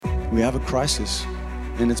We have a crisis,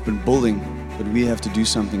 and it's been building, but we have to do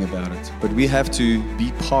something about it. But we have to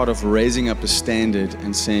be part of raising up a standard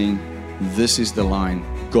and saying, this is the line.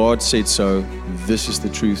 God said so, this is the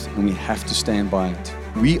truth, and we have to stand by it.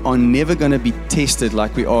 We are never going to be tested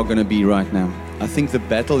like we are going to be right now. I think the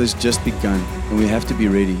battle has just begun, and we have to be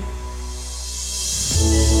ready.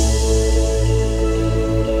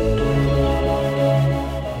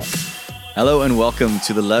 Hello and welcome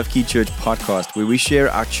to the LoveKey Church podcast, where we share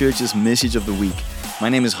our church's message of the week. My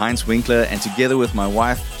name is Heinz, Winckler, and together with my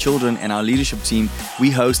wife, children, and our leadership team, we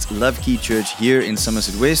host LoveKey Church here in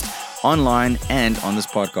Somerset West, online and on this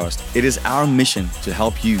podcast. It is our mission to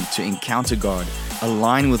help you to encounter God,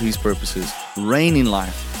 align with His purposes, reign in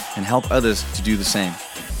life, and help others to do the same.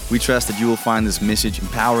 We trust that you will find this message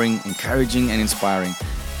empowering, encouraging, and inspiring.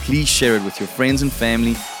 Please share it with your friends and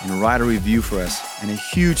family and write a review for us. And a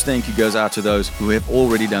huge thank you goes out to those who have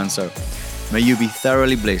already done so. May you be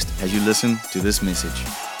thoroughly blessed as you listen to this message.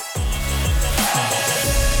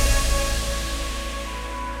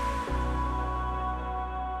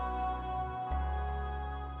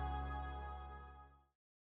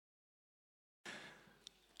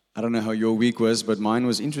 I don't know how your week was, but mine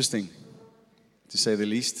was interesting, to say the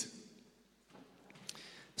least.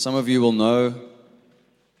 Some of you will know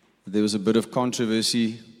there was a bit of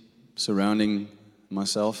controversy surrounding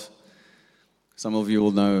myself. Some of you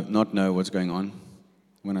will not know what's going on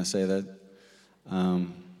when I say that.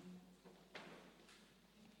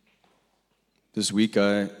 This week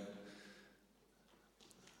I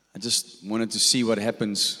just wanted to see what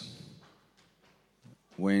happens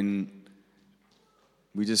when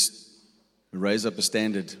we just raise up a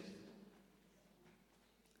standard.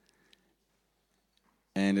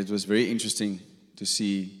 And it was very interesting to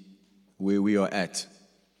see where we are at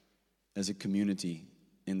as a community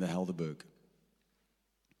in the Helderberg.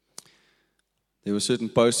 There were certain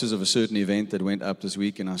posters of a certain event that went up this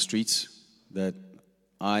week in our streets that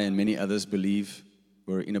I and many others believe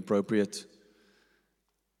were inappropriate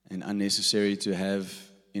and unnecessary to have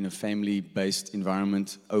in a family-based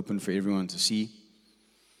environment open for everyone to see.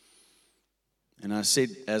 And I said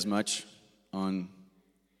as much on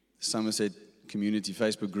Somerset Community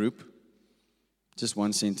Facebook group, just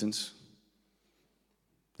one sentence.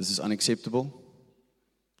 This is unacceptable,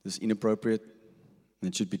 this is inappropriate, and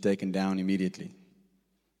it should be taken down immediately.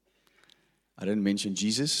 I didn't mention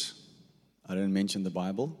Jesus, I didn't mention the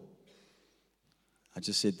Bible. I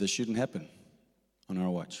just said this shouldn't happen on our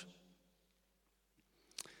watch.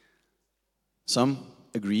 Some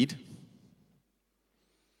agreed,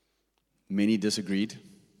 many disagreed,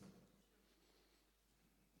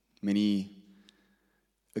 many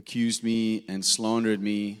accused me and slandered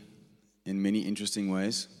me in many interesting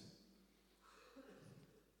ways,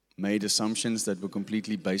 made assumptions that were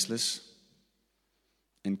completely baseless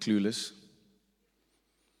and clueless.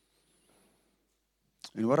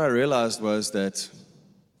 And what I realized was that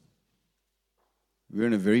we're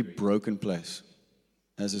in a very broken place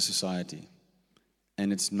as a society.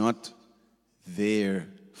 And it's not there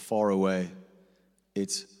far away.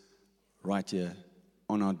 It's right here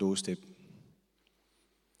on our doorstep.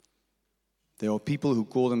 There are people who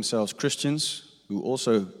call themselves Christians who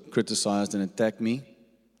also criticized and attacked me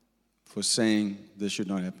for saying this should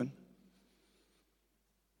not happen.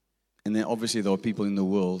 And then obviously there are people in the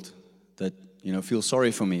world that, feel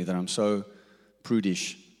sorry for me that I'm so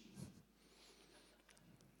prudish.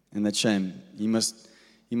 And that's shame. He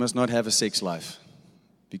must not have a sex life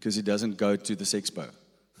because he doesn't go to the sexpo.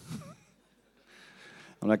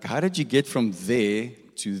 I'm like, how did you get from there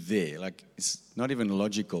to there? Like, it's not even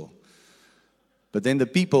logical. But then the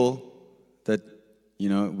people that,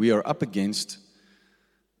 we are up against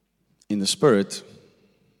in the spirit,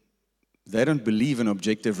 they don't believe in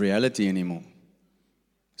objective reality anymore.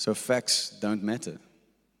 So facts don't matter.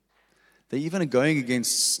 They even are going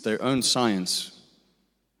against their own science.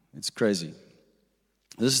 It's crazy.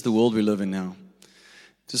 This is the world we live in now.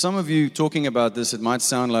 To some of you talking about this, it might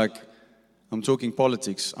sound like I'm talking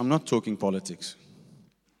politics. I'm not talking politics.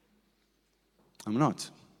 I'm not.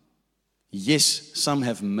 Yes, some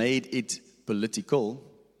have made it political,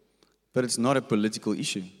 but it's not a political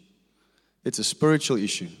issue. It's a spiritual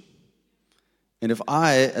issue. And if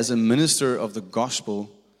I, as a minister of the gospel,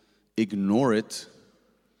 ignore it,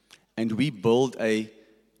 and we build a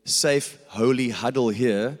safe, holy huddle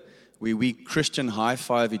here, where we Christian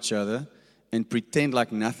high-five each other and pretend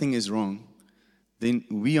like nothing is wrong, then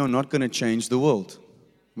we are not going to change the world.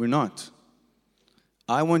 We're not.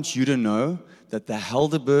 I want you to know that the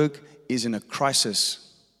Helderberg is in a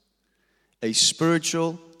crisis, a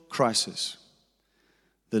spiritual crisis.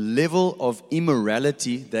 The level of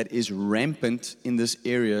immorality that is rampant in this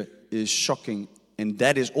area is shocking, and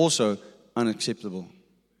that is also unacceptable.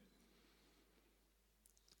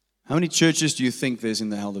 How many churches do you think there's in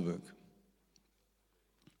the Helderberg?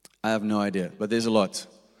 I have no idea, but there's a lot.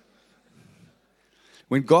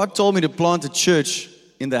 When God told me to plant a church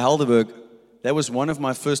in the Helderberg, that was one of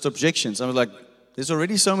my first objections. I was like, there's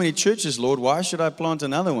already so many churches, Lord, why should I plant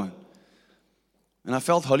another one? And I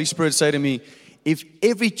felt Holy Spirit say to me, if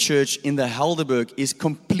every church in the Helderberg is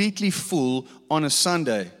completely full on a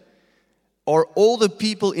Sunday, are all the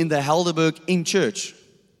people in the Helderberg in church?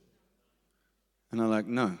 And I'm like,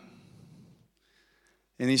 no.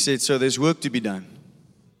 And he said, so there's work to be done.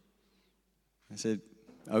 I said,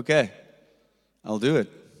 okay, I'll do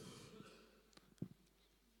it.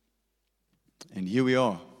 And here we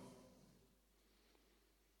are.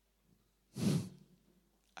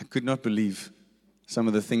 I could not believe some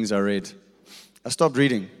of the things I read. I stopped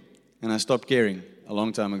reading and I stopped caring a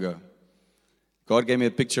long time ago. God gave me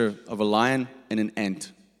a picture of a lion and an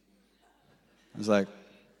ant. I was like,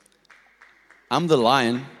 I'm the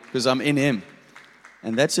lion because I'm in him.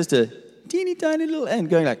 And that's just a teeny tiny little ant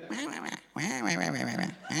going like, oh,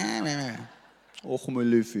 my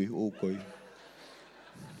liefie, okay.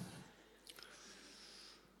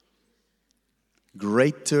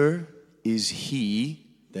 Greater is he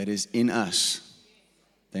that is in us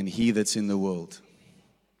than he that's in the world.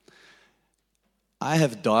 I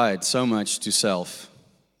have died so much to self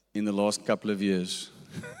in the last couple of years.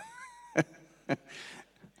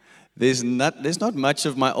 There's not much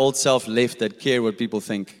of my old self left that care what people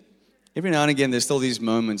think. Every now and again, there's still these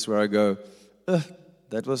moments where I go,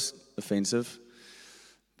 that was offensive.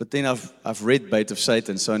 But then I've read Bait of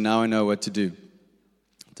Satan, so now I know what to do.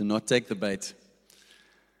 Do not take the bait.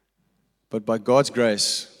 But by God's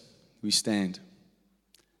grace, we stand.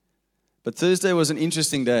 But Thursday was an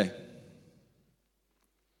interesting day.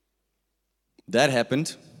 That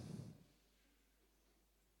happened,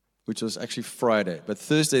 which was actually Friday. But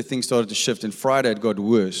Thursday, things started to shift, and Friday it got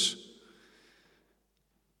worse.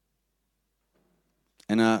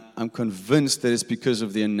 And I'm convinced that it's because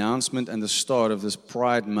of the announcement and the start of this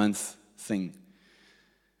Pride Month thing,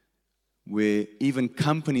 where even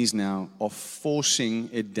companies now are forcing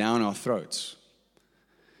it down our throats.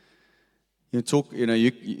 I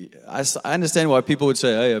understand why people would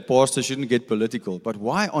say, hey, a pastor shouldn't get political. But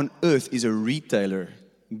why on earth is a retailer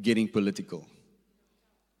getting political?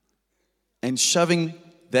 And shoving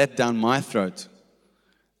that down my throat.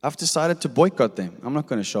 I've decided to boycott them. I'm not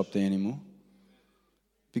going to shop there anymore.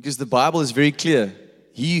 Because the Bible is very clear.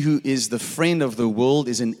 He who is the friend of the world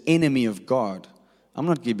is an enemy of God. I'm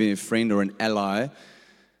not going to be a friend or an ally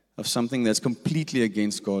of something that's completely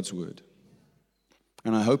against God's word.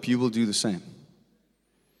 And I hope you will do the same.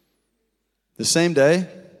 The same day,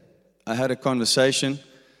 I had a conversation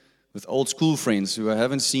with old school friends who I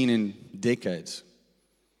haven't seen in decades.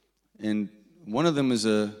 And one of them is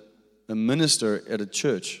a minister at a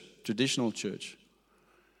church, traditional church.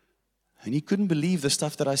 And he couldn't believe the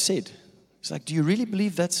stuff that I said. He's like, do you really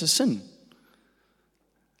believe that's a sin?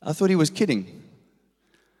 I thought he was kidding.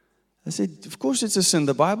 I said, of course it's a sin.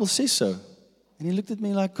 The Bible says so. And he looked at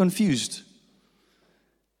me like confused.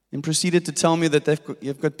 And proceeded to tell me that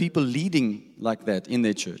you've got people leading like that in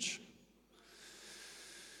their church.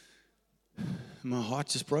 My heart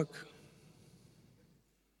just broke.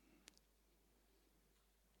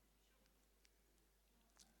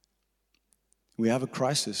 We have a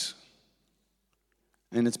crisis.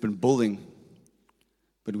 And it's been building.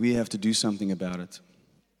 But we have to do something about it.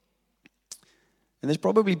 And there's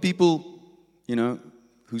probably people,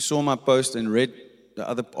 who saw my post and read the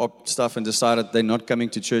other stuff and decided they're not coming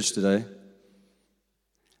to church today.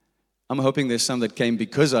 I'm hoping there's some that came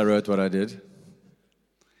because I wrote what I did.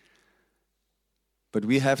 But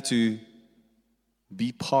we have to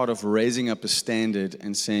be part of raising up a standard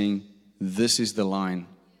and saying, this is the line.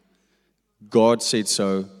 God said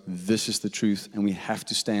so, this is the truth, and we have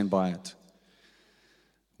to stand by it.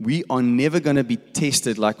 We are never going to be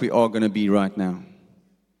tested like we are going to be right now.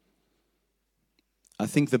 I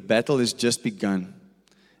think the battle has just begun.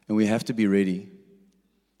 And we have to be ready.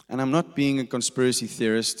 And I'm not being a conspiracy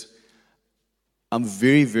theorist. I'm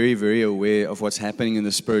very, very, very aware of what's happening in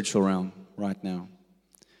the spiritual realm right now.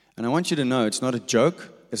 And I want you to know it's not a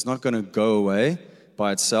joke. It's not going to go away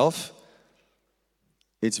by itself.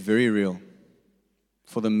 It's very real.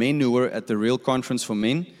 For the men who were at the Real Conference for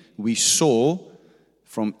Men, we saw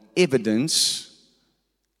from evidence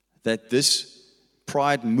that this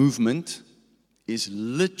pride movement is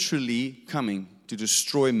literally coming to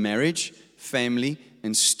destroy marriage, family,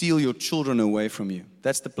 and steal your children away from you.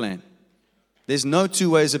 That's the plan. There's no two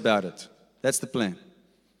ways about it. That's the plan.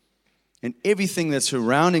 And everything that's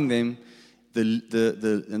surrounding them,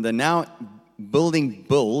 and they're now building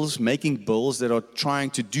bills, making bills that are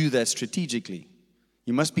trying to do that strategically.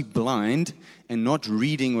 You must be blind and not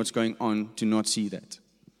reading what's going on to not see that.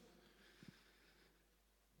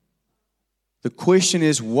 The question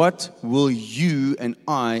is, what will you and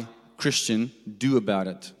I, Christian, do about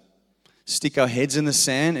it? Stick our heads in the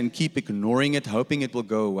sand and keep ignoring it, hoping it will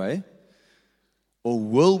go away? Or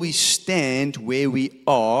will we stand where we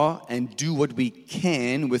are and do what we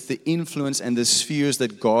can with the influence and the spheres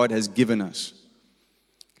that God has given us?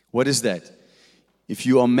 What is that? If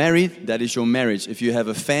you are married, that is your marriage. If you have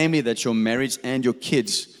a family, that's your marriage and your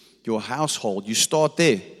kids, your household. You start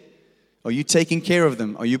there. Are you taking care of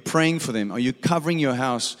them? Are you praying for them? Are you covering your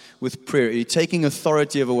house with prayer? Are you taking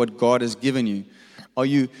authority over what God has given you? Are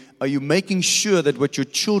you making sure that what your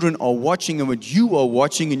children are watching and what you are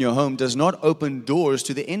watching in your home does not open doors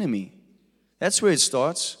to the enemy? That's where it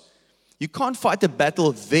starts. You can't fight the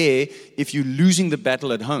battle there if you're losing the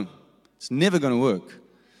battle at home. It's never going to work.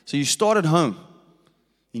 So you start at home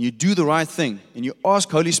and you do the right thing and you ask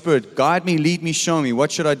Holy Spirit, guide me, lead me, show me.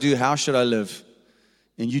 What should I do? How should I live?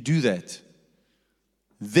 And you do that.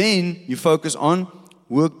 Then you focus on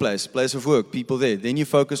workplace, place of work, people there. Then you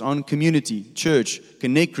focus on community, church,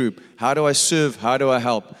 connect group. How do I serve? How do I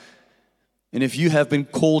help? And if you have been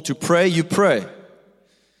called to pray, you pray.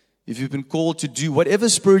 If you've been called to do whatever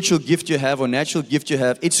spiritual gift you have or natural gift you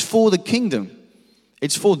have, it's for the kingdom.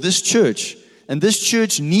 It's for this church. And this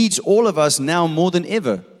church needs all of us now more than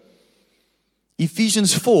ever.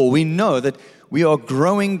 Ephesians 4, we know that we are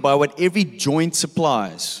growing by what every joint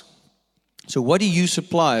supplies. So what do you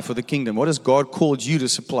supply for the kingdom? What has God called you to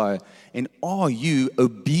supply? And are you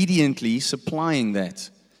obediently supplying that?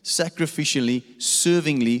 Sacrificially,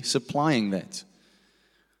 servingly supplying that?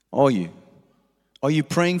 Are you? Are you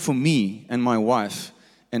praying for me and my wife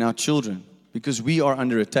and our children? Because we are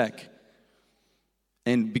under attack.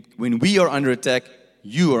 And when we are under attack,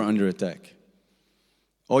 you are under attack.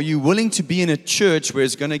 Are you willing to be in a church where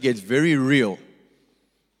it's going to get very real?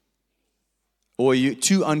 Or are you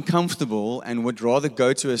too uncomfortable and would rather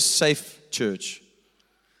go to a safe church?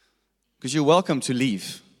 Because you're welcome to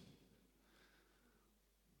leave.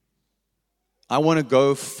 I want to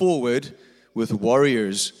go forward with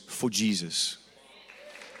warriors for Jesus.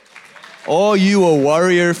 Are you a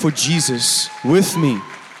warrior for Jesus with me?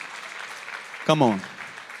 Come on.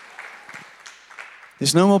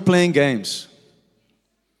 There's no more playing games.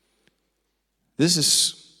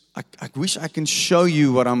 I wish I can show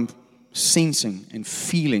you what I'm sensing and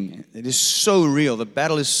feeling. It is so real. The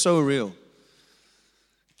battle is so real.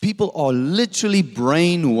 People are literally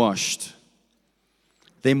brainwashed.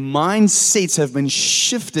 Their mindsets have been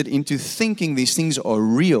shifted into thinking these things are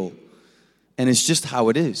real. And it's just how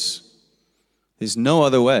it is. There's no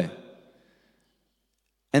other way.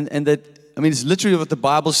 And that, it's literally what the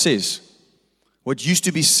Bible says. What used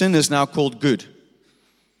to be sin is now called good.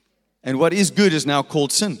 And what is good is now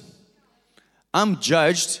called sin. I'm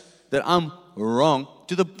judged that I'm wrong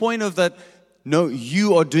to the point of that, no,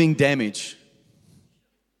 you are doing damage.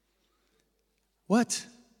 What?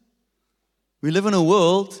 We live in a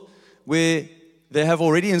world where they have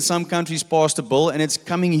already in some countries passed a bill, and it's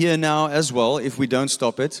coming here now as well if we don't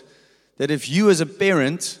stop it, that if you as a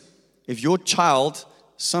parent, if your child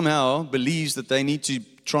somehow believes that they need to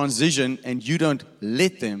transition and you don't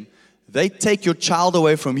let them, they take your child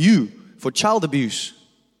away from you for child abuse.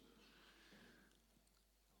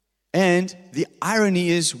 And the irony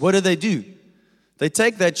is, what do? They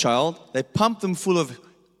take that child, they pump them full of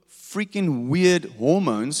freaking weird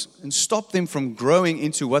hormones and stop them from growing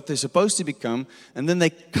into what they're supposed to become, and then they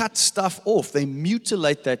cut stuff off. They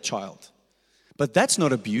mutilate that child. But that's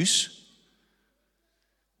not abuse.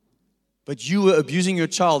 But you were abusing your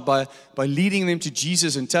child by leading them to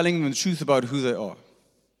Jesus and telling them the truth about who they are.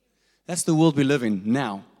 That's the world we live in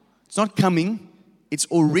now. It's not coming. It's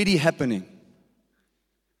already happening.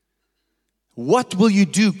 What will you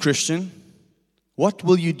do, Christian? What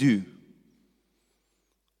will you do?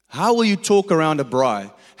 How will you talk around a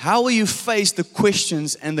braai? How will you face the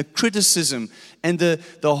questions and the criticism and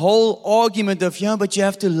the whole argument of, yeah, but you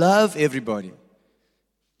have to love everybody?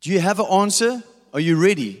 Do you have an answer? Are you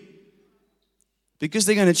ready? Because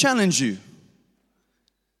they're going to challenge you.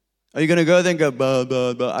 Are you going to go there and go, blah,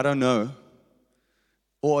 blah, blah, I don't know?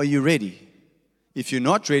 Or are you ready? If you're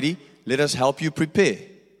not ready, let us help you prepare.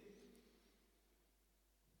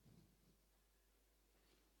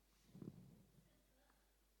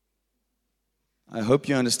 I hope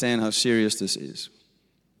you understand how serious this is.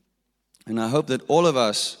 And I hope that all of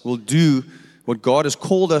us will do what God has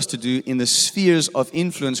called us to do in the spheres of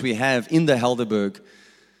influence we have in the Helderberg.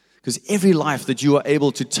 Because every life that you are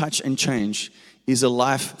able to touch and change is a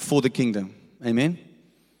life for the kingdom. Amen?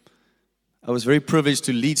 I was very privileged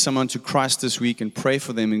to lead someone to Christ this week and pray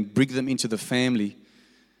for them and bring them into the family.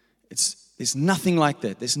 There's nothing like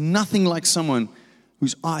that. There's nothing like someone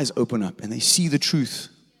whose eyes open up and they see the truth.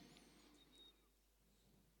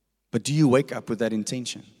 But do you wake up with that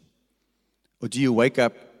intention? Or do you wake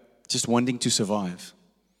up just wanting to survive?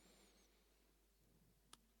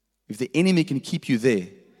 If the enemy can keep you there,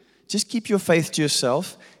 just keep your faith to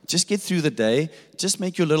yourself. Just get through the day. Just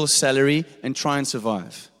make your little salary and try and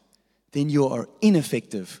survive. Then you are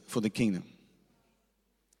ineffective for the kingdom.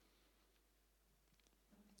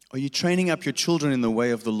 Are you training up your children in the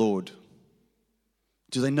way of the Lord?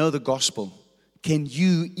 Do they know the gospel? Can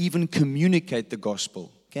you even communicate the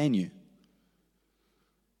gospel? Can you?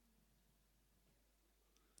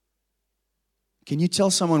 Can you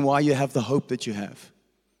tell someone why you have the hope that you have?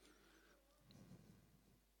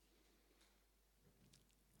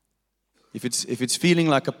 If it's feeling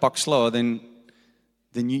like a pakslaw,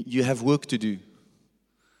 then you have work to do.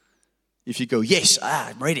 If you go, yes,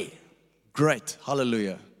 I'm ready. Great,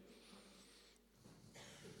 hallelujah.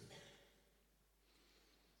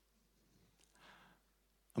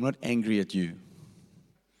 I'm not angry at you.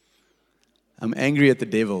 I'm angry at the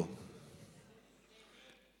devil.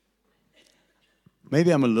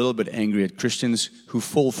 Maybe I'm a little bit angry at Christians who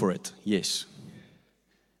fall for it. Yes.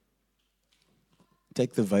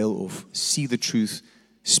 Take the veil off. See the truth.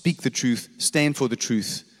 Speak the truth. Stand for the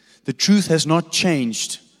truth. The truth has not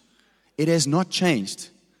changed. It has not changed.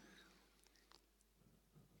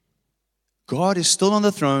 God is still on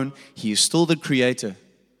the throne. He is still the creator.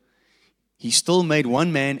 He still made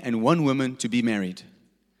one man and one woman to be married.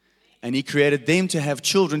 And He created them to have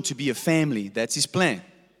children, to be a family. That's His plan.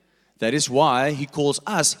 That is why He calls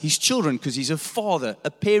us His children, because He's a father, a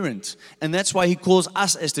parent. And that's why He calls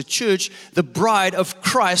us as the church the bride of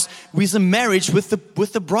Christ, with the marriage with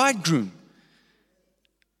the bridegroom.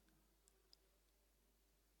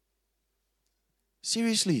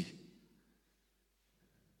 Seriously.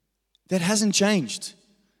 That hasn't changed.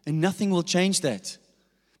 And nothing will change that.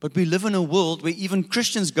 But we live in a world where even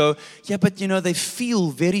Christians go, yeah, but they feel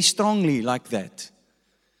very strongly like that.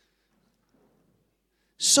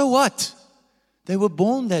 So what? They were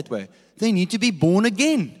born that way. They need to be born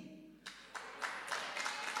again.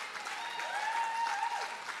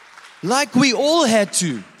 Like we all had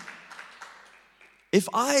to. If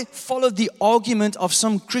I followed the argument of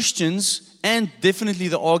some Christians, and definitely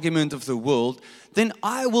the argument of the world, then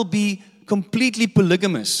I will be completely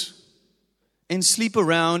polygamous and sleep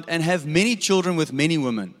around and have many children with many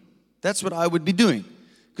women. That's what I would be doing,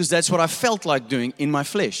 because that's what I felt like doing in my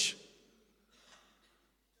flesh.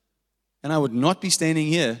 And I would not be standing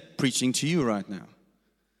here preaching to you right now.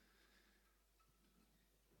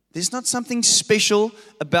 There's not something special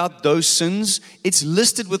about those sins. It's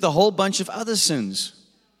listed with a whole bunch of other sins.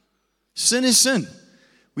 Sin is sin.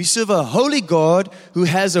 We serve a holy God who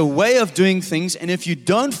has a way of doing things, and if you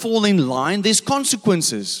don't fall in line, there's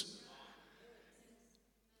consequences.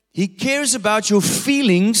 He cares about your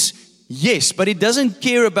feelings, yes, but He doesn't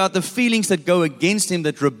care about the feelings that go against Him,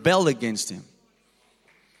 that rebel against Him.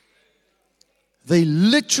 They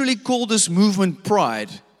literally call this movement pride,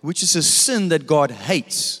 which is a sin that God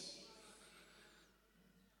hates.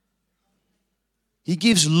 He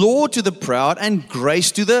gives law to the proud and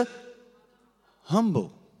grace to the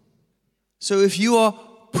humble. So if you are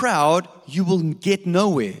proud, you will get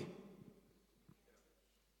nowhere.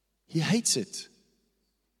 He hates it.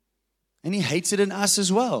 And He hates it in us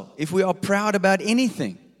as well, if we are proud about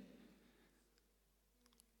anything.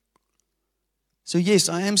 So yes,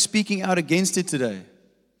 I am speaking out against it today.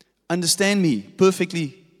 Understand me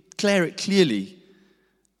perfectly, clearly.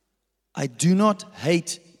 I do not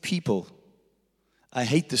hate people. I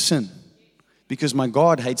hate the sin, because my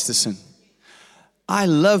God hates the sin. I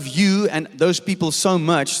love you and those people so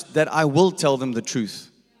much that I will tell them the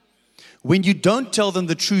truth. When you don't tell them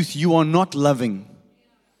the truth, you are not loving.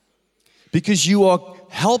 Because you are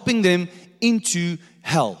helping them into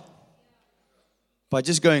hell. By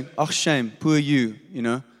just going, oh shame, poor you,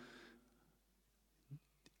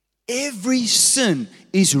 Every sin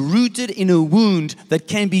is rooted in a wound that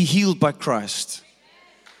can be healed by Christ.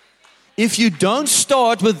 If you don't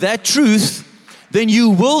start with that truth, then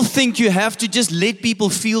you will think you have to just let people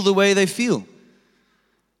feel the way they feel.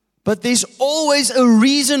 But there's always a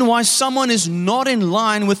reason why someone is not in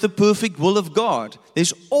line with the perfect will of God.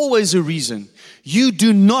 There's always a reason. You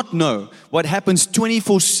do not know what happens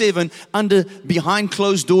 24/7 behind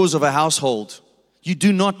closed doors of a household. You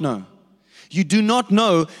do not know. You do not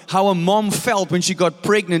know how a mom felt when she got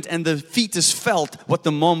pregnant and the fetus felt what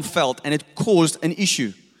the mom felt and it caused an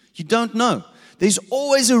issue. You don't know. There's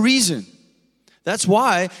always a reason. That's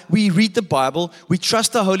why we read the Bible, we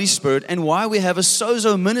trust the Holy Spirit, and why we have a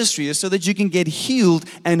sozo ministry is so that you can get healed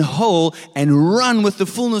and whole and run with the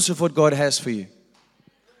fullness of what God has for you.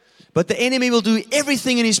 But the enemy will do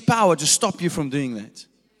everything in his power to stop you from doing that.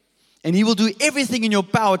 And he will do everything in your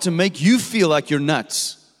power to make you feel like you're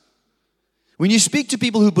nuts. When you speak to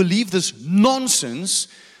people who believe this nonsense,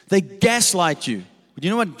 they gaslight you. Do you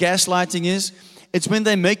know what gaslighting is? It's when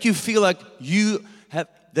they make you feel like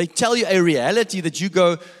they tell you a reality that you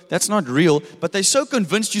go, that's not real, but they're so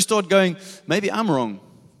convinced you start going, maybe I'm wrong.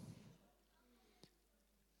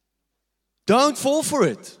 Don't fall for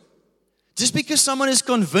it. Just because someone is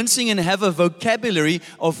convincing and have a vocabulary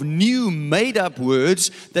of new made-up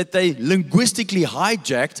words that they linguistically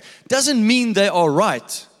hijacked doesn't mean they are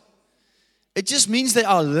right. It just means they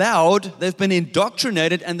are loud, they've been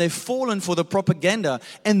indoctrinated, and they've fallen for the propaganda.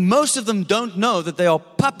 And most of them don't know that they are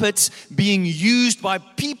puppets being used by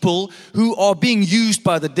people who are being used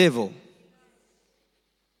by the devil.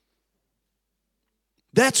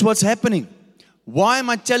 That's what's happening. Why am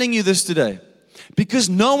I telling you this today? Because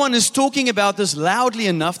no one is talking about this loudly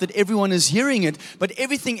enough that everyone is hearing it, but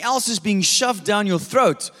everything else is being shoved down your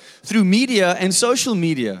throat through media and social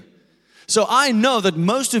media. So I know that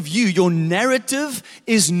most of you, your narrative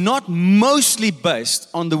is not mostly based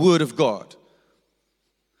on the Word of God.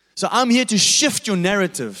 So I'm here to shift your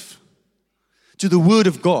narrative to the Word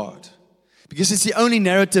of God, because it's the only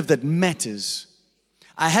narrative that matters.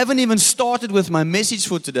 I haven't even started with my message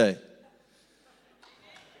for today.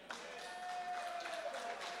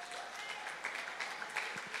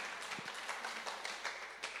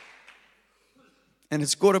 And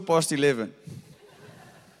it's 11:15.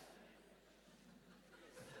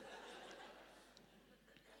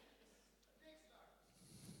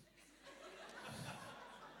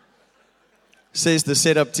 Says the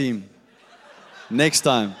setup team. Next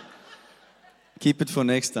time. Keep it for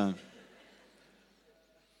next time.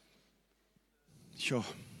 Sure.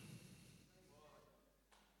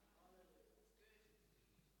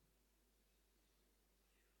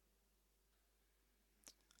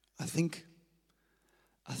 I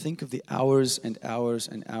think of the hours and hours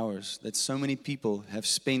and hours that so many people have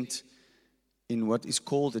spent in what is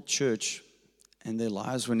called a church, and their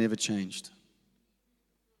lives were never changed.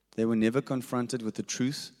 They were never confronted with the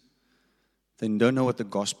truth. They don't know what the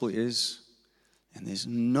gospel is, and there's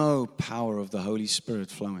no power of the Holy Spirit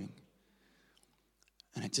flowing.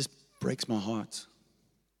 And it just breaks my heart.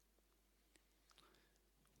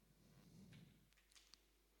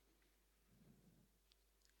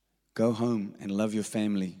 Go home and love your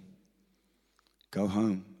family. Go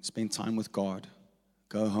home, spend time with God.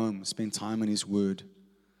 Go home, spend time in His Word.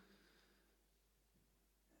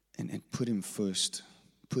 And put Him first.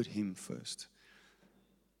 Put Him first.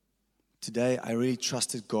 Today, I really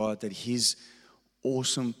trusted God that His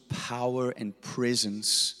awesome power and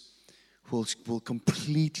presence will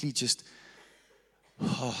completely just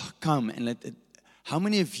come and let it. How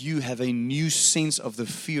many of you have a new sense of the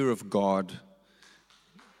fear of God?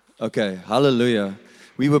 Okay, hallelujah.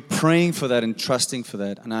 We were praying for that and trusting for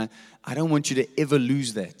that. And I don't want you to ever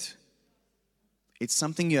lose that. It's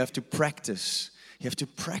something you have to practice. You have to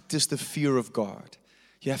practice the fear of God.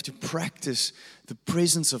 You have to practice the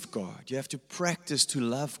presence of God. You have to practice to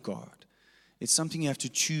love God. It's something you have to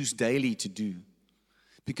choose daily to do.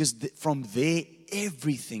 Because from there,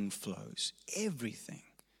 everything flows. Everything.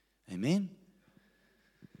 Amen?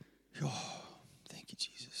 Oh, thank you,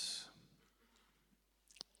 Jesus.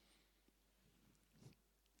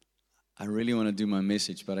 I really want to do my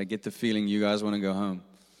message, but I get the feeling you guys want to go home.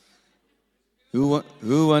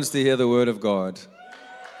 Who wants to hear the word of God?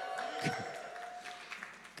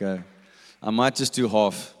 Okay. I might just do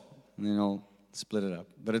half, and then I'll split it up.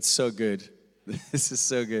 But it's so good. This is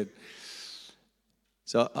so good.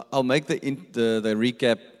 So I'll make the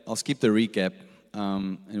recap. I'll skip the recap,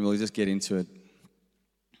 and we'll just get into it.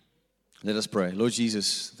 Let us pray. Lord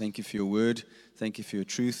Jesus, thank you for your word. Thank you for your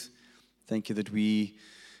truth. Thank you that we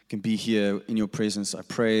can be here in your presence. I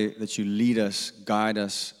pray that you lead us, guide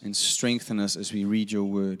us, and strengthen us as we read your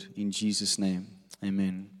word. In Jesus' name,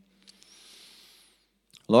 amen.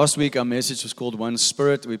 Last week, our message was called One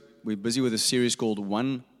Spirit. We're busy with a series called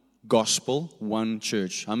One Gospel, One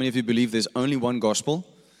Church. How many of you believe there's only one gospel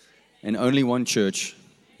and only one church?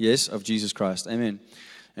 Yes, of Jesus Christ. Amen.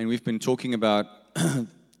 And we've been talking about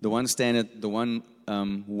the one standard, the one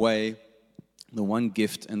way, the one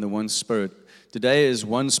gift, and the one Spirit. Today is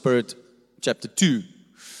 1 Spirit, chapter 2.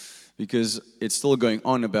 because it's still going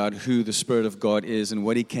on about who the Spirit of God is and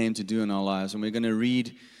what He came to do in our lives. And we're going to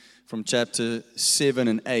read from chapter 7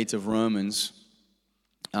 and 8 of Romans.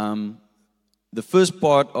 The first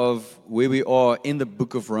part of where we are in the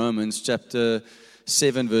book of Romans, chapter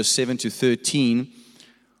 7, verse 7 to 13,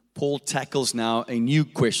 Paul tackles now a new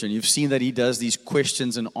question. You've seen that he does these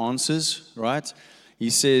questions and answers, right? He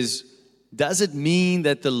says, does it mean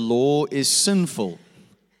that the law is sinful?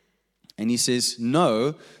 And he says,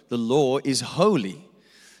 no, the law is holy.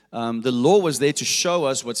 The law was there to show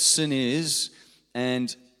us what sin is,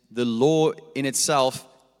 and the law in itself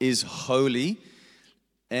is holy.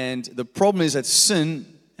 And the problem is that sin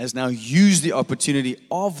has now used the opportunity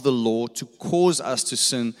of the law to cause us to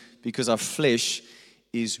sin because our flesh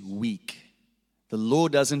is weak. The law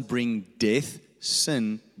doesn't bring death,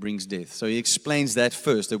 sin brings death. So he explains that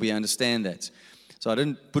first, that we understand that. So I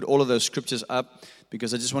didn't put all of those scriptures up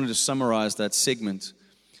because I just wanted to summarize that segment.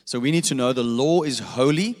 So we need to know the law is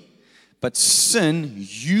holy, but sin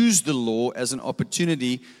used the law as an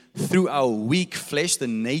opportunity through our weak flesh, the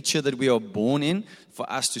nature that we are born in, for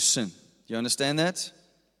us to sin. Do you understand that?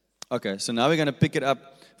 Okay, so now we're going to pick it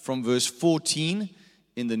up from verse 14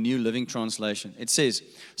 in the New Living Translation. It says,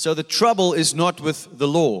 so the trouble is not with the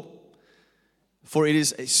law, for it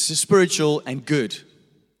is spiritual and good.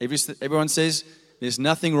 Everyone says, there's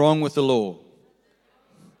nothing wrong with the law.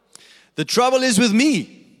 The trouble is with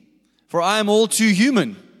me, for I am all too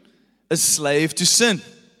human, a slave to sin.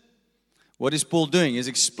 What is Paul doing? He's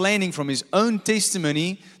explaining from his own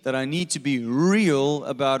testimony that I need to be real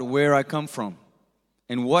about where I come from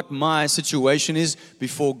and what my situation is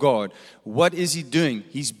before God. What is he doing?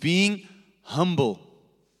 He's being humble.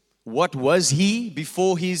 What was he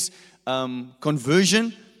before his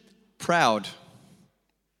conversion? Proud.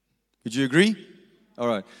 Would you agree? All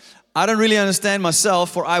right. I don't really understand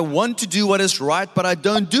myself, for I want to do what is right, but I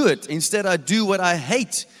don't do it. Instead, I do what I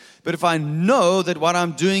hate. But if I know that what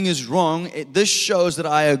I'm doing is wrong, this shows that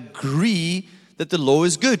I agree that the law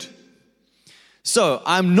is good. So,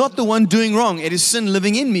 I'm not the one doing wrong. It is sin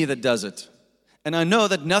living in me that does it. And I know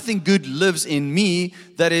that nothing good lives in me,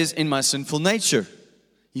 that is in my sinful nature.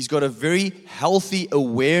 He's got a very healthy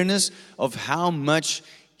awareness of how much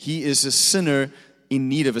he is a sinner in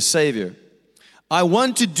need of a Savior. I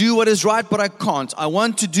want to do what is right, but I can't. I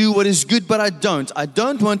want to do what is good, but I don't. I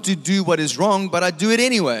don't want to do what is wrong, but I do it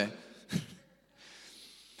anyway.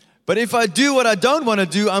 But if I do what I don't want to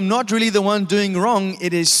do, I'm not really the one doing wrong.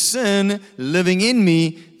 It is sin living in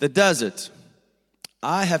me that does it.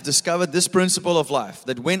 I have discovered this principle of life,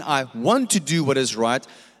 that when I want to do what is right,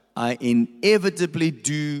 I inevitably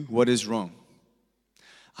do what is wrong.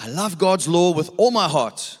 I love God's law with all my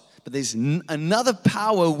heart. But there's another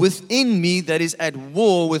power within me that is at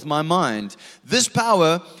war with my mind. This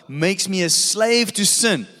power makes me a slave to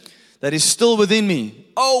sin that is still within me.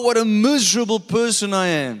 Oh, what a miserable person I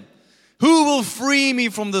am. Who will free me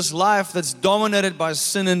from this life that's dominated by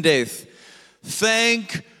sin and death?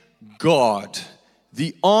 Thank God.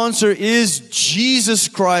 The answer is Jesus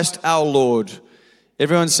Christ our Lord.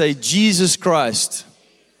 Everyone say, Jesus Christ.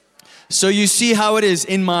 So you see how it is.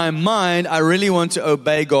 In my mind, I really want to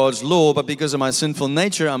obey God's law, but because of my sinful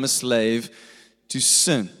nature, I'm a slave to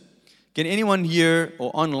sin. Can anyone here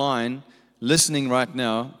or online listening right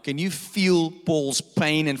now, can you feel Paul's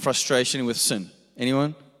pain and frustration with sin?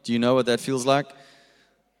 Anyone? Do you know what that feels like?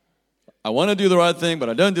 I want to do the right thing, but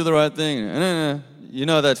I don't do the right thing. You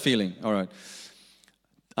know that feeling. All right.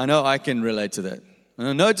 I know I can relate to that.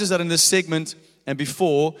 And notice that in this segment and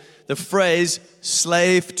before, the phrase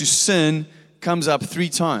slave to sin comes up 3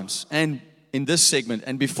 times. And in this segment,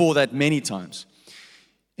 and before that many times.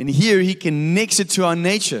 And here he connects it to our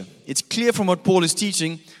nature. It's clear from what Paul is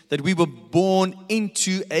teaching that we were born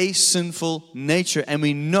into a sinful nature. And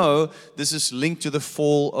we know this is linked to the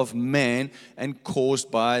fall of man and caused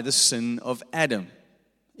by the sin of Adam.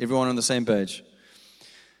 Everyone on the same page?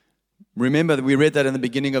 Remember that we read that in the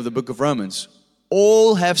beginning of the book of Romans.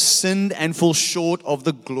 All have sinned and fall short of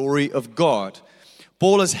the glory of God.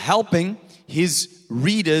 Paul is helping his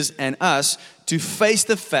readers and us to face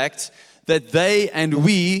the fact that they and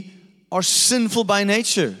we are sinful by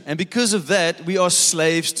nature. And because of that, we are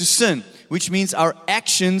slaves to sin, which means our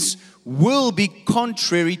actions will be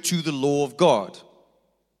contrary to the law of God.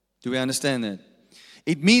 Do we understand that?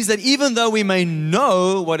 It means that even though we may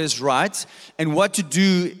know what is right and what to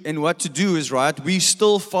do is right, we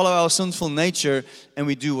still follow our sinful nature and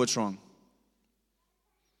we do what's wrong.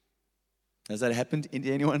 Has that happened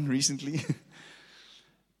to anyone recently?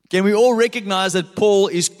 Can we all recognize that Paul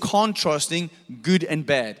is contrasting good and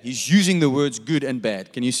bad? He's using the words good and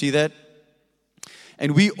bad. Can you see that?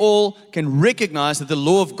 And we all can recognize that the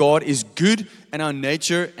law of God is good and our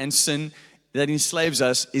nature and sin that enslaves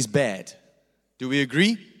us is bad. Do we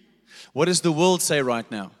agree? What does the world say right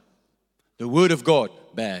now? The word of God,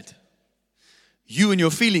 bad. You and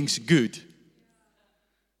your feelings, good.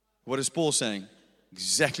 What is Paul saying?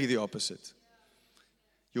 Exactly the opposite.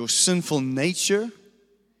 Your sinful nature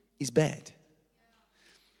is bad.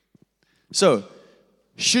 So,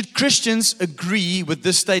 should Christians agree with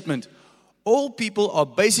this statement? All people are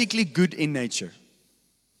basically good in nature.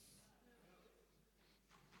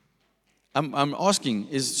 I'm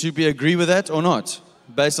asking, should we agree with that or not,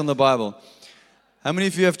 based on the Bible? How many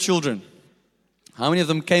of you have children? How many of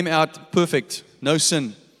them came out perfect, no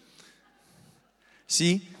sin?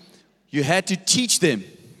 See, you had to teach them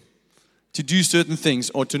to do certain things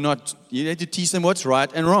or to not. You had to teach them what's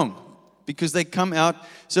right and wrong because they come out.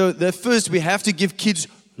 So first we have to give kids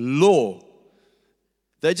law.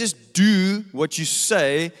 They just do what you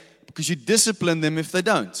say because you discipline them if they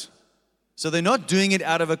don't. So they're not doing it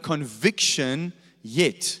out of a conviction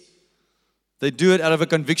yet. They do it out of a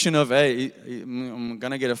conviction of, hey, I'm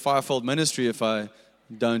going to get a fivefold ministry if I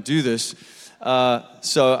don't do this.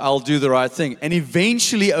 So I'll do the right thing. And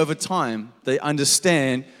eventually over time, they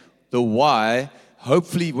understand the why.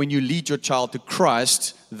 Hopefully when you lead your child to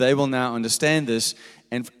Christ, they will now understand this.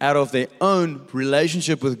 And out of their own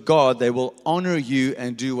relationship with God, they will honor you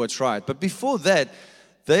and do what's right. But before that,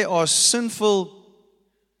 they are sinful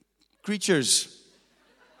creatures.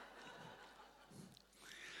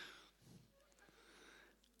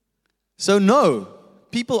 So no,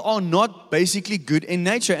 people are not basically good in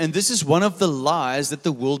nature. And this is one of the lies that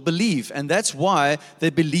the world believe. And that's why they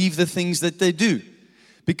believe the things that they do.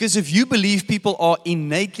 Because if you believe people are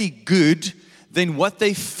innately good, then what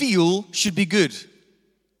they feel should be good.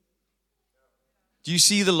 Do you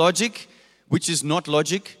see the logic, which is not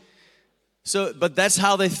logic? So, but that's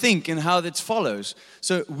how they think and how it follows.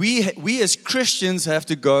 So we as Christians have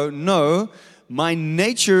to go, no, my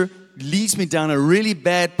nature leads me down a really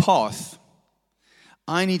bad path.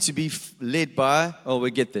 I need to be led by,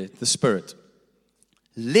 we get there, the Spirit.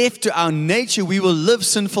 Left to our nature, we will live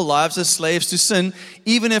sinful lives as slaves to sin,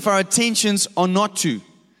 even if our intentions are not to.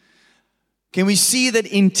 Can we see that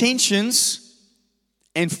intentions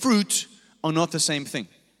and fruit are not the same thing?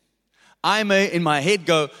 I may in my head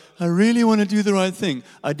go, I really want to do the right thing.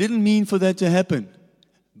 I didn't mean for that to happen,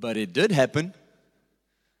 but it did happen.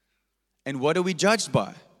 And what are we judged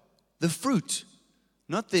by? The fruit,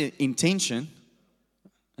 not the intention.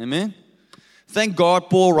 Amen? Thank God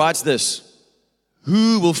Paul writes this.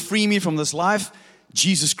 Who will free me from this life?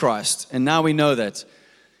 Jesus Christ. And now we know that.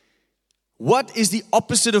 What is the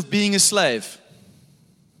opposite of being a slave?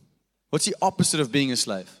 What's the opposite of being a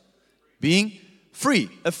slave? Being free,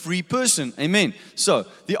 a free person. Amen. So,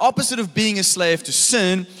 the opposite of being a slave to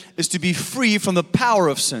sin is to be free from the power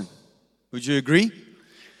of sin. Would you agree?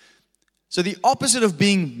 So, the opposite of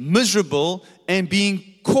being miserable and being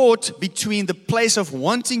caught between the place of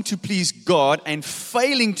wanting to please God and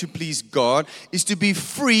failing to please God is to be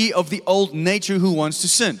free of the old nature who wants to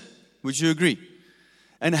sin. Would you agree?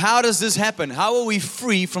 And how does this happen? How are we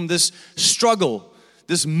free from this struggle,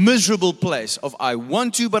 this miserable place of I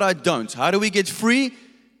want to but I don't? How do we get free?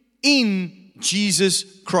 In Jesus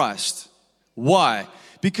Christ. Why?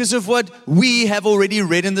 Because of what we have already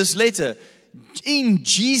read in this letter. In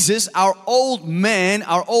Jesus, our old man,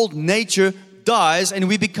 our old nature dies and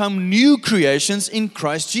we become new creations in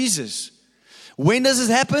Christ Jesus. When does this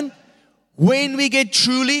happen? When we get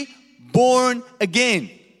truly born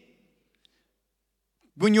again.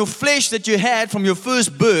 When your flesh that you had from your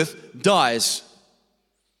first birth dies.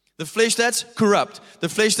 The flesh that's corrupt. The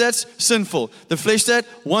flesh that's sinful. The flesh that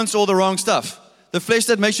wants all the wrong stuff. The flesh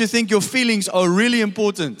that makes you think your feelings are really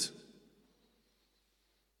important.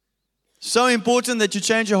 So important that you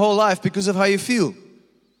change your whole life because of how you feel.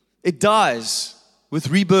 It dies with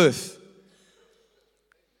rebirth.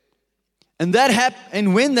 And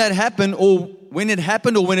when that happened, or when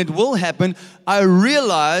it will happen, I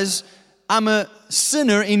realize I'm a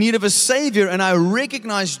sinner in need of a Savior, and I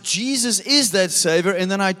recognize Jesus is that Savior,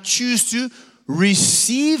 and then I choose to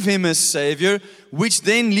receive Him as Savior, which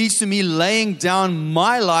then leads to me laying down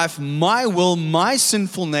my life, my will, my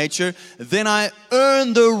sinful nature. Then I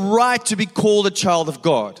earn the right to be called a child of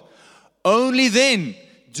God. Only then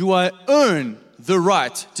do I earn the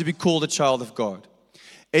right to be called a child of God.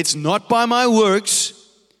 It's not by my works,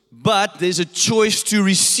 but there's a choice to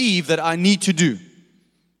receive that I need to do.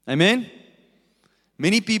 Amen?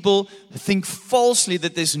 Many people think falsely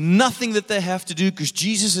that there's nothing that they have to do because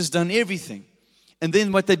Jesus has done everything. And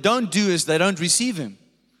then what they don't do is they don't receive Him.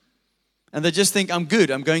 And they just think, I'm good,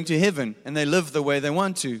 I'm going to heaven, and they live the way they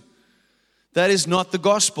want to. That is not the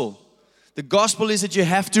gospel. The gospel is that you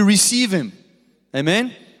have to receive Him.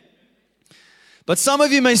 Amen? But some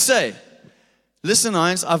of you may say, listen,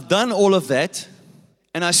 Heinz, I've done all of that,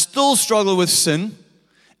 and I still struggle with sin,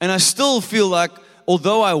 and I still feel like,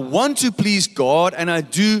 although I want to please God, and I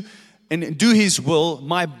do His will,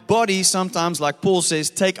 my body sometimes, like Paul says,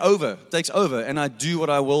 takes over, and I do what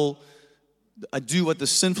I will. I do what the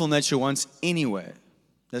sinful nature wants anyway.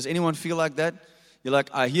 Does anyone feel like that? You're like,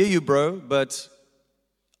 I hear you, bro, but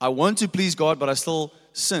I want to please God, but I still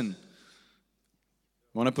sin.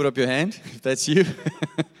 Want to put up your hand if that's you?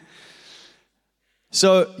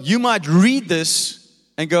 So you might read this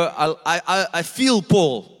and go, I feel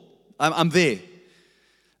Paul. I'm there.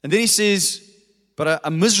 And then he says, but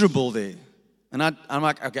I'm miserable there. And I'm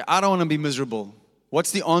like, okay, I don't want to be miserable.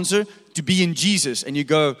 What's the answer? To be in Jesus. And you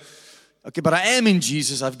go, okay, but I am in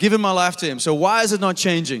Jesus. I've given my life to Him. So why is it not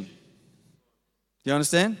changing? Do you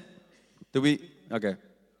understand? Okay.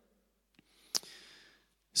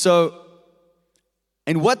 So,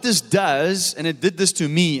 and what this does, and it did this to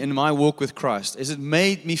me in my walk with Christ, is it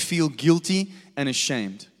made me feel guilty and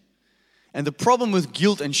ashamed. And the problem with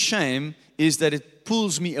guilt and shame is that it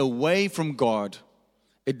pulls me away from God.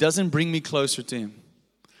 It doesn't bring me closer to Him.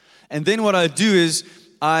 And then what I do is,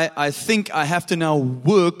 I think I have to now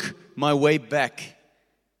work my way back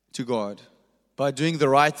to God by doing the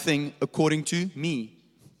right thing according to me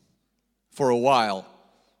for a while.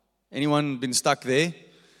 Anyone been stuck there?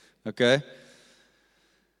 Okay.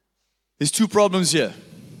 There's two problems here.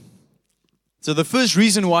 So the first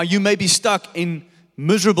reason why you may be stuck in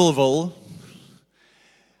Miserableville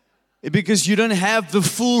is because you don't have the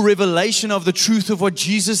full revelation of the truth of what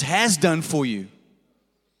Jesus has done for you.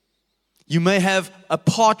 You may have a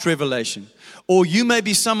part revelation. Or you may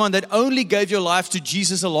be someone that only gave your life to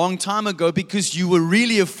Jesus a long time ago because you were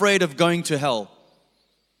really afraid of going to hell.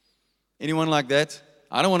 Anyone like that?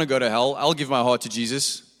 I don't want to go to hell. I'll give my heart to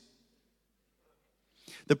Jesus.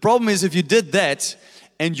 The problem is if you did that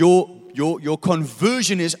and your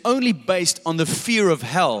conversion is only based on the fear of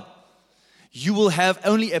hell, you will have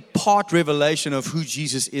only a part revelation of who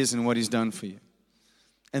Jesus is and what He's done for you.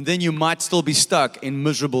 And then you might still be stuck in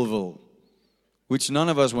Miserableville, which none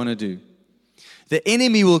of us want to do. The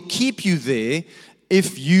enemy will keep you there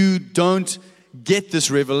if you don't get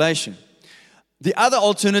this revelation. The other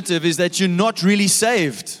alternative is that you're not really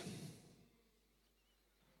saved.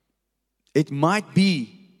 It might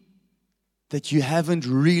be that you haven't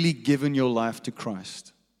really given your life to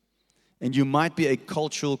Christ. And you might be a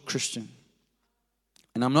cultural Christian.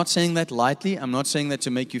 And I'm not saying that lightly. I'm not saying that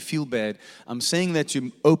to make you feel bad. I'm saying that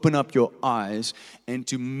to open up your eyes and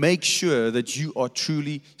to make sure that you are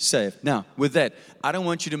truly saved. Now, with that, I don't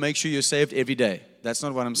want you to make sure you're saved every day. That's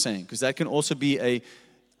not what I'm saying, because that can also be an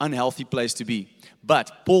unhealthy place to be.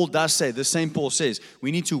 But Paul does say, the same Paul says,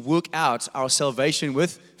 we need to work out our salvation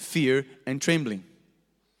with fear and trembling.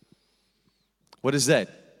 What is that?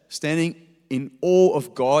 Standing in awe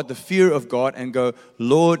of God, the fear of God, and go,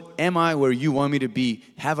 Lord, am I where you want me to be?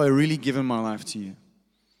 Have I really given my life to you?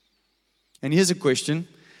 And here's a question.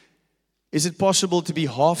 Is it possible to be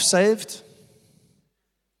half saved?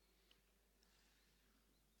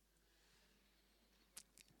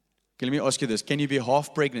 Okay, let me ask you this. Can you be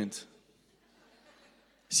half pregnant?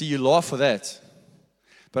 See, you laugh for that.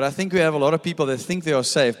 But I think we have a lot of people that think they are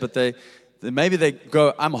saved, but maybe they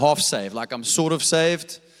go, I'm half saved, like I'm sort of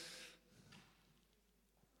saved.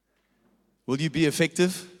 Will you be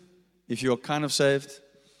effective if you're kind of saved?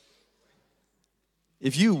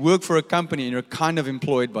 If you work for a company and you're kind of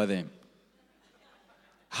employed by them,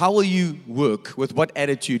 how will you work? With what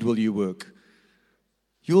attitude will you work?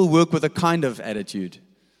 You will work with a kind of attitude.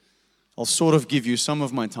 I'll sort of give you some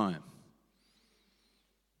of my time.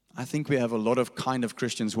 I think we have a lot of kind of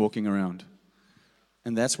Christians walking around.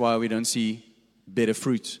 And that's why we don't see better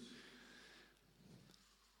fruit.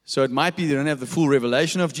 So it might be you don't have the full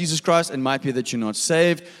revelation of Jesus Christ. It might be that you're not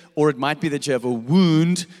saved. Or it might be that you have a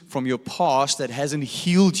wound from your past that hasn't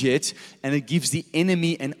healed yet. And it gives the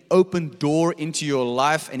enemy an open door into your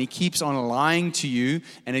life. And he keeps on lying to you.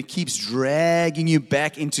 And it keeps dragging you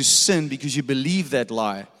back into sin because you believe that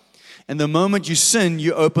lie. And the moment you sin,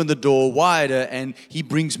 you open the door wider. And he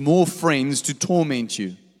brings more friends to torment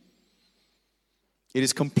you. It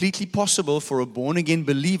is completely possible for a born-again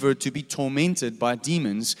believer to be tormented by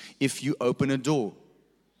demons if you open a door.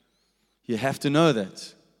 You have to know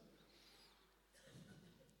that.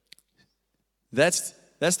 That's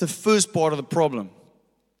the first part of the problem.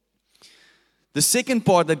 The second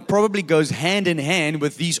part that probably goes hand in hand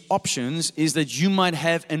with these options is that you might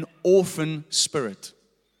have an orphan spirit.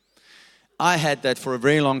 I had that for a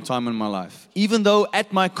very long time in my life. Even though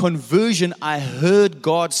at my conversion, I heard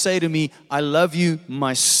God say to me, I love you,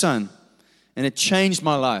 my son. And it changed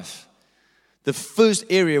my life. The first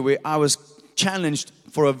area where I was challenged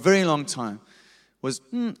for a very long time was,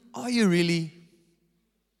 are you really?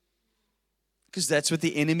 Because that's what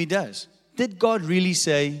the enemy does. Did God really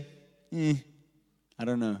say, I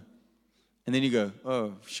don't know. And then you go,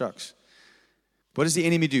 oh, shucks. What does the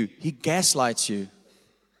enemy do? He gaslights you.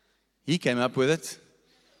 He came up with it.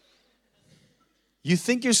 You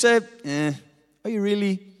think you're saved? Are you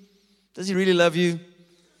really? Does he really love you?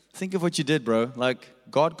 Think of what you did, bro. Like,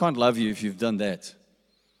 God can't love you if you've done that.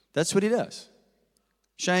 That's what he does.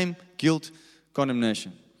 Shame, guilt,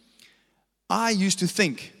 condemnation. I used to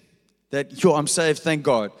think that, I'm saved, thank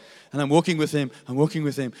God. And I'm walking with him.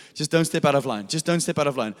 Just don't step out of line. Just don't step out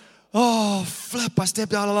of line. Oh, flip, I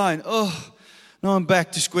stepped out of line. Oh, now I'm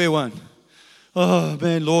back to square one. Oh,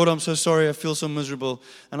 man, Lord, I'm so sorry. I feel so miserable.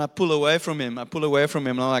 And I pull away from him. And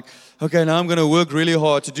I'm like, okay, now I'm going to work really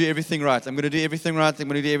hard to do everything right. I'm going to do everything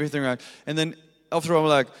right. And then after I'm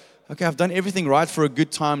like, okay, I've done everything right for a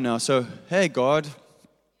good time now. So, hey, God,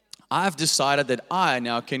 I've decided that I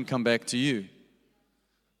now can come back to you.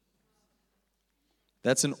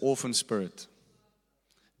 That's an orphan spirit.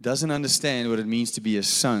 Doesn't understand what it means to be a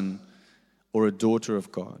son or a daughter of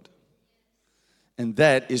God. And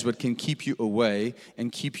that is what can keep you away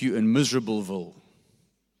and keep you in Miserable-ville.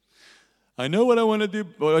 I know what I want to do,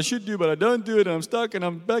 what I should do, but I don't do it, and I'm stuck, and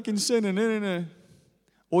I'm back in sin, and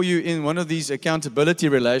Or you're in one of these accountability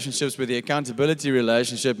relationships where the accountability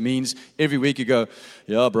relationship means every week you go,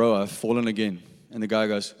 yeah, bro, I've fallen again. And the guy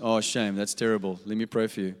goes, oh, shame, that's terrible. Let me pray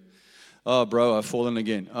for you. Oh, bro, I've fallen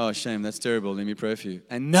again. Oh, shame, that's terrible. Let me pray for you.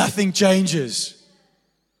 And nothing changes.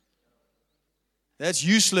 That's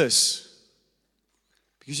useless.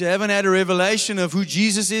 Because you haven't had a revelation of who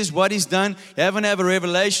Jesus is, what he's done. You haven't had a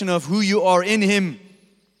revelation of who you are in him.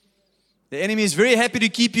 The enemy is very happy to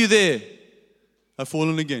keep you there. I've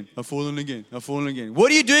fallen again.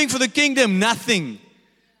 What are you doing for the kingdom? Nothing.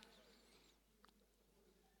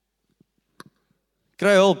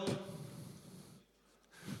 Kry hulp.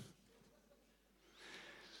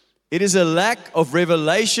 It is a lack of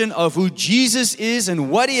revelation of who Jesus is and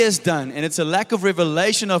what he has done. And it's a lack of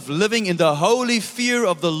revelation of living in the holy fear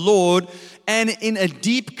of the Lord and in a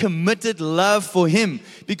deep committed love for him.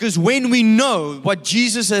 Because when we know what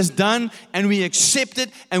Jesus has done and we accept it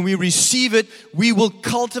and we receive it, we will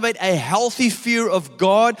cultivate a healthy fear of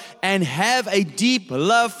God and have a deep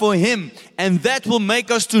love for him. And that will make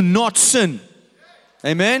us to not sin.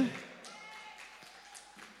 Amen?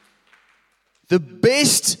 The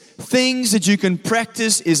best things that you can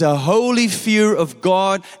practice is a holy fear of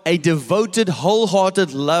God, a devoted,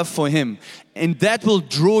 wholehearted love for him. And that will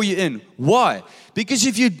draw you in. Why? Because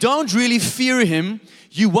if you don't really fear him,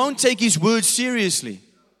 you won't take his word seriously.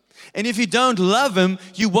 And if you don't love him,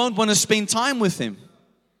 you won't want to spend time with him.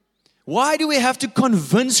 Why do we have to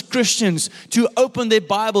convince Christians to open their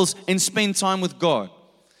Bibles and spend time with God?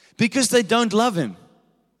 Because they don't love him.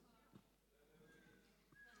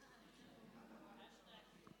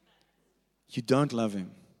 You don't love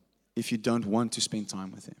him if you don't want to spend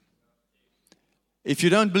time with him. If you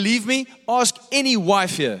don't believe me, ask any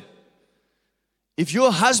wife here. If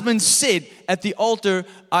your husband said at the altar,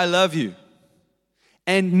 I love you,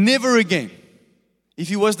 and never again, if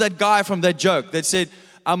he was that guy from that joke that said,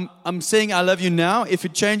 I'm saying I love you now, if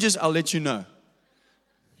it changes, I'll let you know.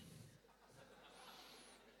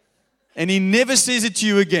 And he never says it to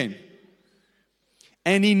you again.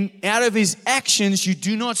 And out of his actions, you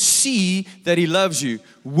do not see that he loves you.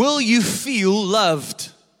 Will you feel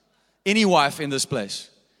loved? Any wife in this place?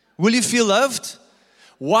 Will you feel loved?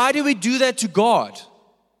 Why do we do that to God?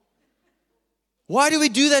 Why do we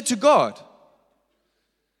do that to God?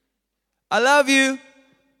 I love you.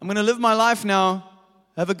 I'm going to live my life now.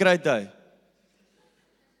 Have a great day.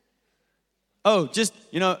 Oh, just,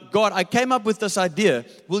 God, I came up with this idea.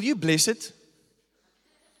 Will you bless it?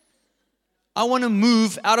 I want to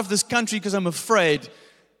move out of this country because I'm afraid.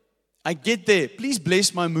 I get there. Please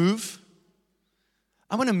bless my move.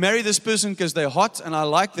 I want to marry this person because they're hot and I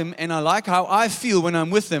like them and I like how I feel when I'm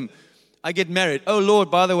with them. I get married. Oh,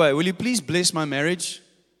 Lord, by the way, will you please bless my marriage?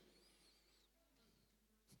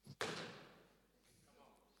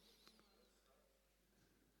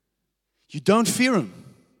 You don't fear him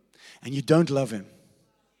and you don't love him.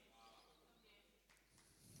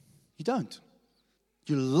 You don't.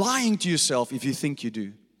 You're lying to yourself if you think you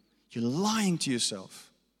do. You're lying to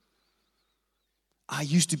yourself. I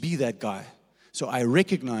used to be that guy, so I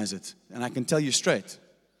recognize it, and I can tell you straight.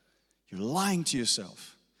 You're lying to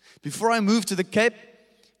yourself. Before I moved to the Cape,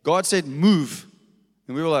 God said, move.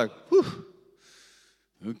 And we were like, whew,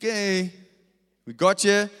 okay. We got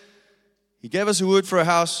here. He gave us a word for a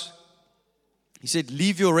house. He said,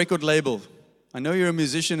 leave your record label. I know you're a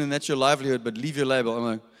musician and that's your livelihood, but leave your label. I'm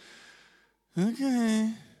like,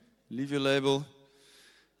 okay. Leave your label.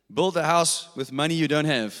 Build a house with money you don't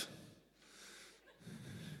have.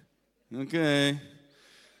 Okay.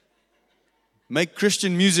 Make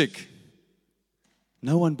Christian music.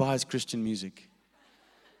 No one buys Christian music.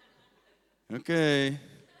 Okay.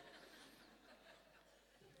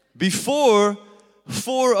 Before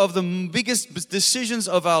 4 of the biggest decisions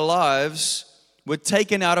of our lives were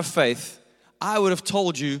taken out of faith, I would have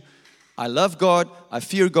told you, I love God, I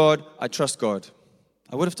fear God, I trust God.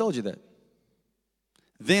 I would have told you that.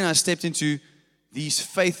 Then I stepped into these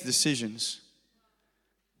faith decisions.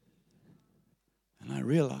 And I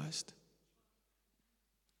realized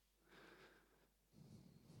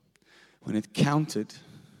when it counted,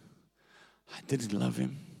 I didn't love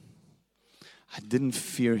Him. I didn't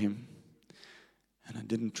fear Him. And I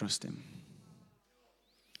didn't trust Him.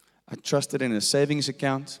 I trusted in a savings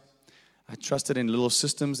account. I trusted in little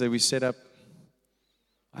systems that we set up.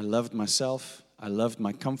 I loved myself. I loved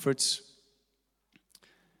my comforts.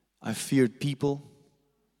 I feared people.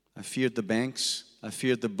 I feared the banks. I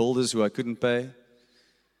feared the builders who I couldn't pay.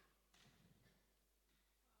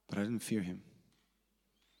 But I didn't fear Him.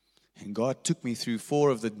 And God took me through 4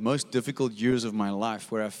 of the most difficult years of my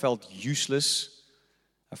life where I felt useless.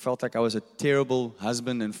 I felt like I was a terrible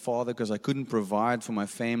husband and father because I couldn't provide for my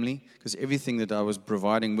family because everything that I was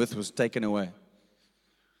providing with was taken away.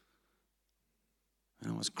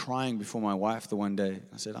 And I was crying before my wife the one day.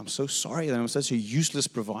 I said, I'm so sorry that I'm such a useless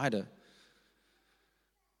provider.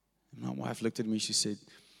 And my wife looked at me, she said,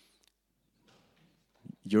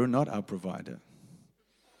 you're not our provider.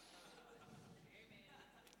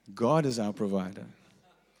 God is our provider.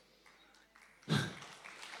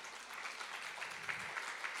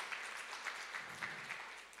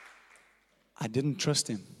 I didn't trust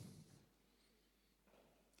Him.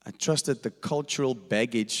 I trusted the cultural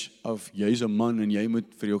baggage of jy's 'n man en jy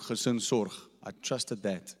moet vir jou gesin sorg. I trusted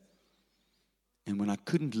that. And when I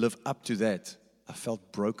couldn't live up to that, I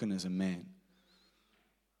felt broken as a man.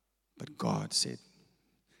 But God said,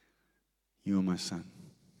 you are my son.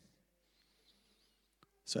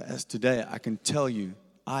 So as today, I can tell you,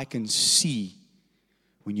 I can see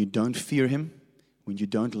when you don't fear Him, when you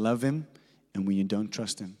don't love Him, and when you don't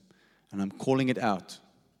trust Him. And I'm calling it out.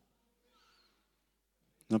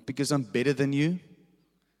 Not because I'm better than you,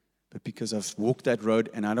 but because I've walked that road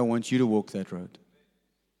and I don't want you to walk that road.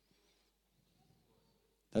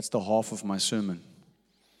 That's the half of my sermon.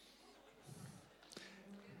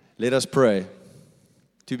 Let us pray.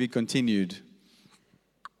 To be continued.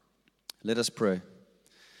 Let us pray.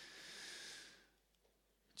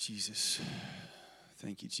 Jesus.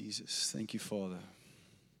 Thank you, Jesus. Thank you, Father.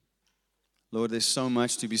 Lord, there's so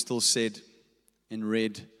much to be still said and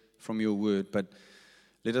read from your word, but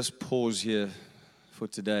let us pause here for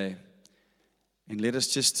today and let us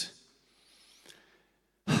just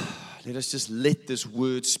let this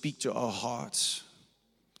word speak to our hearts.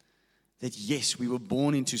 That yes, we were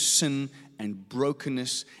born into sin and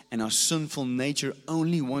brokenness, and our sinful nature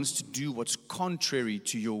only wants to do what's contrary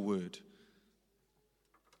to your word.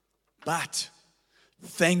 But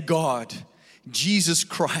thank God, Jesus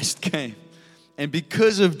Christ came. And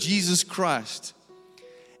because of Jesus Christ,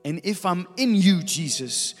 and if I'm in you,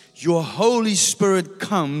 Jesus, your Holy Spirit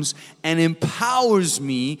comes and empowers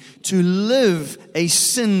me to live a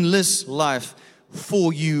sinless life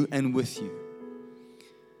for you and with you.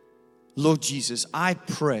 Lord Jesus, I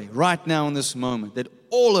pray right now in this moment that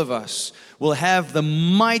all of us will have the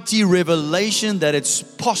mighty revelation that it's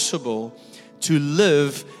possible to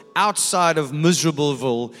live outside of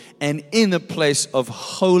Miserable and in a place of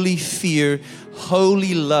holy fear,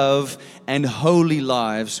 holy love, and holy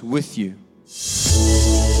lives with you.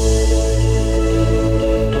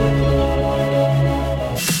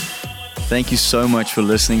 Thank you so much for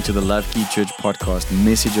listening to the LoveKey Church podcast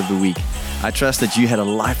message of the week. I trust that you had a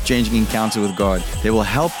life-changing encounter with God that will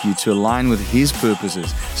help you to align with His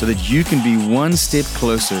purposes so that you can be one step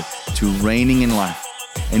closer to reigning in life.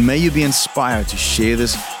 And may you be inspired to share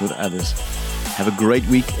this with others. Have a great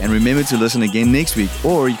week, and remember to listen again next week,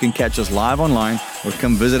 or you can catch us live online or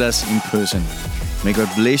come visit us in person. May God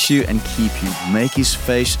bless you and keep you, make His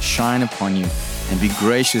face shine upon you, and be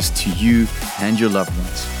gracious to you and your loved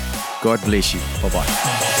ones. God bless you.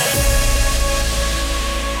 Bye-bye.